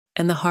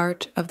in the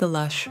heart of the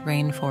lush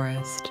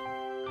rainforest,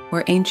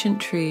 where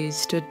ancient trees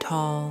stood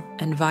tall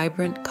and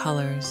vibrant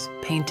colors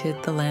painted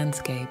the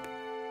landscape,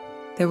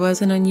 there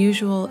was an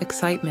unusual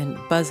excitement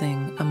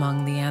buzzing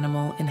among the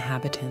animal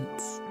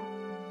inhabitants.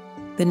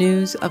 The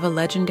news of a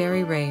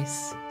legendary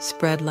race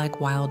spread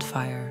like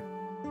wildfire,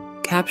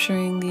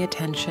 capturing the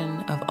attention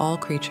of all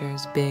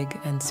creatures big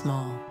and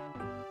small.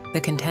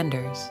 The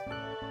contenders,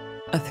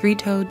 a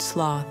three-toed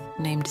sloth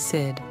named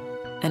Sid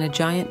and a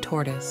giant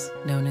tortoise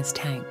known as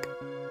Tank.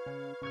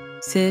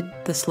 Sid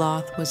the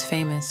sloth was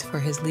famous for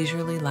his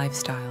leisurely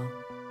lifestyle,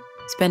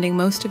 spending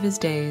most of his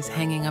days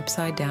hanging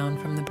upside down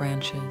from the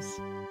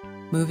branches,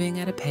 moving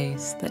at a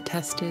pace that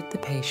tested the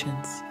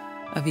patience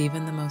of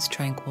even the most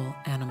tranquil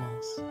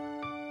animals.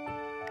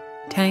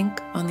 Tank,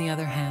 on the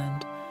other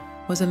hand,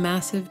 was a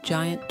massive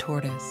giant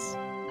tortoise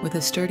with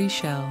a sturdy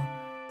shell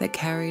that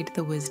carried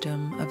the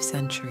wisdom of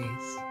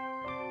centuries.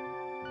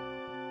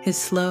 His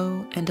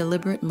slow and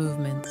deliberate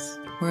movements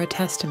were a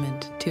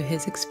testament to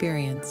his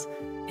experience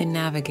in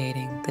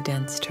navigating the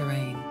dense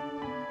terrain.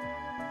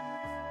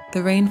 The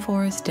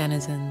rainforest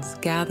denizens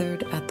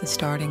gathered at the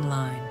starting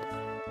line,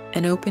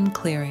 an open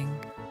clearing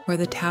where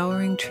the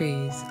towering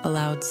trees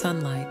allowed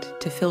sunlight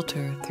to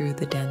filter through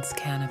the dense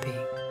canopy.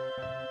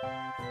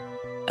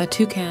 A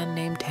toucan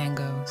named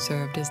Tango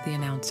served as the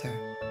announcer,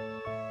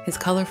 his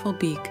colorful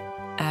beak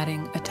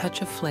adding a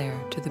touch of flair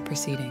to the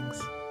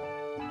proceedings.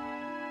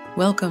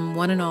 "Welcome,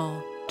 one and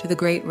all, to the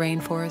great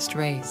rainforest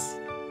race,"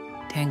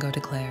 Tango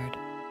declared,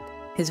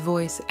 his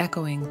voice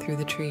echoing through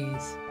the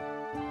trees.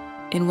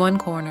 "In one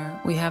corner,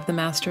 we have the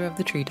master of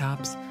the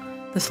treetops,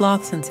 the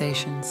sloth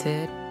sensation,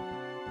 Sid."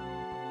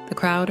 The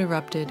crowd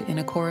erupted in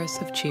a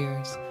chorus of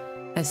cheers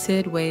as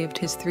Sid waved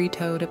his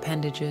three-toed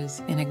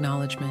appendages in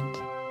acknowledgement.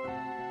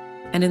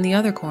 And in the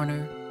other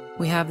corner,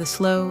 we have the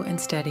slow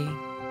and steady,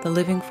 the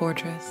living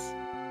fortress,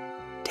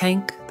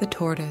 Tank the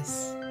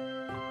tortoise.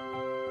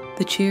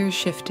 The cheers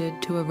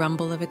shifted to a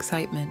rumble of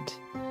excitement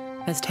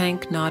as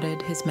Tank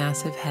nodded his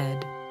massive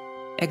head,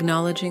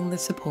 acknowledging the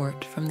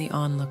support from the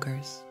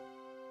onlookers.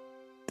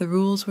 The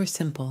rules were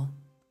simple.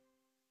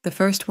 The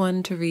first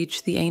one to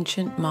reach the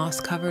ancient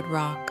moss-covered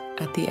rock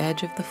at the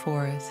edge of the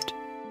forest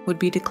would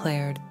be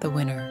declared the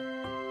winner.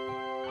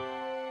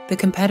 The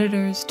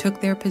competitors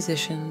took their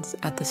positions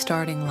at the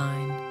starting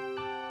line,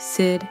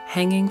 Sid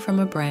hanging from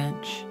a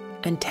branch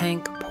and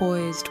Tank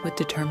poised with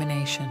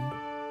determination.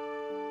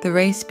 The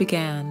race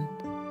began,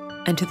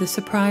 and to the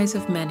surprise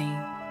of many,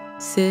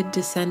 Sid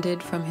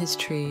descended from his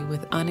tree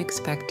with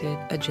unexpected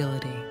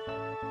agility.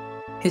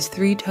 His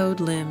three-toed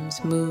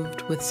limbs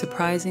moved with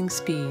surprising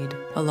speed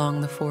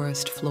along the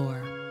forest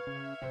floor.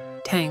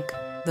 Tank,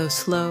 though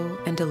slow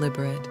and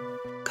deliberate,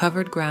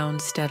 covered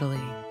ground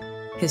steadily,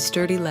 his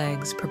sturdy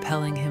legs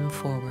propelling him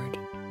forward.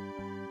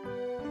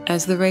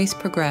 As the race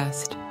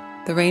progressed,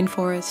 the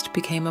rainforest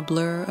became a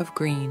blur of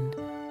green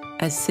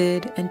as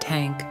Sid and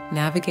Tank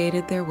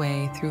navigated their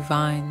way through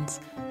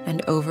vines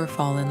and over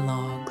fallen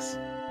logs.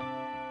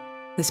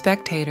 The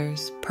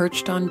spectators,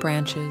 perched on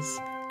branches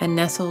and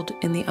nestled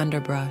in the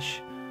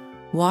underbrush,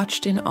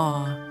 watched in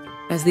awe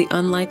as the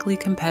unlikely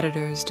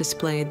competitors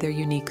displayed their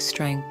unique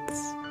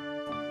strengths.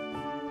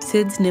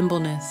 Sid's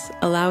nimbleness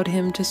allowed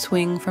him to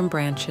swing from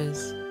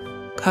branches,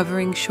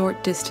 covering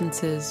short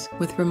distances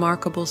with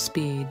remarkable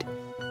speed,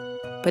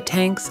 but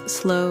Tank's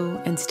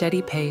slow and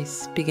steady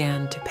pace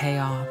began to pay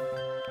off.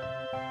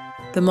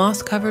 The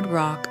moss-covered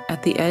rock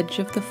at the edge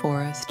of the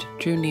forest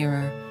drew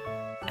nearer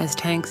as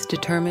Tank's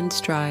determined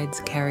strides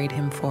carried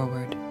him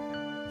forward.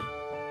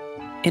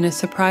 In a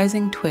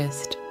surprising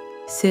twist,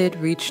 Sid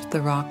reached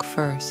the rock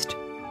first,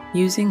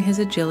 using his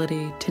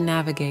agility to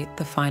navigate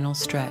the final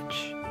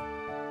stretch.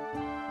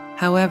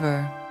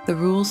 However, the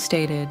rules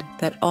stated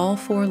that all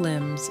four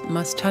limbs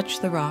must touch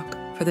the rock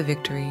for the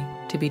victory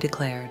to be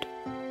declared.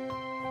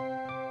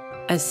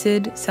 As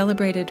Sid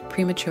celebrated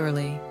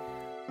prematurely,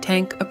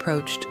 Tank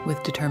approached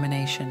with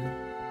determination.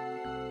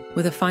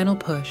 With a final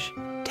push,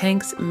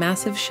 Tank's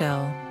massive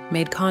shell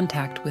made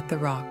contact with the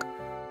rock,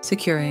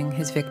 securing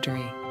his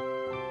victory.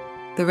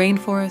 The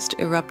rainforest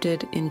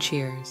erupted in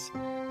cheers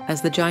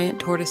as the giant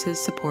tortoise's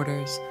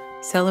supporters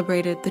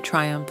celebrated the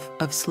triumph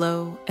of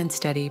slow and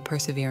steady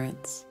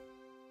perseverance.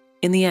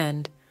 In the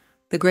end,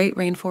 the Great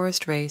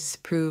Rainforest Race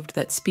proved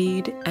that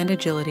speed and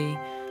agility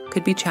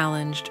could be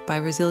challenged by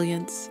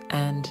resilience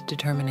and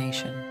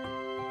determination.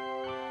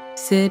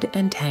 Sid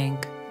and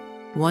Tank,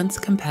 once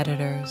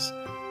competitors,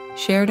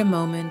 shared a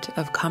moment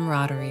of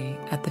camaraderie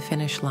at the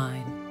finish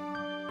line,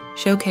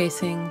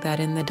 showcasing that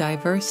in the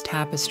diverse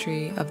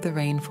tapestry of the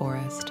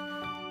rainforest,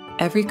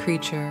 every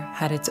creature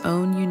had its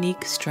own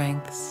unique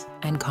strengths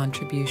and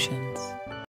contributions.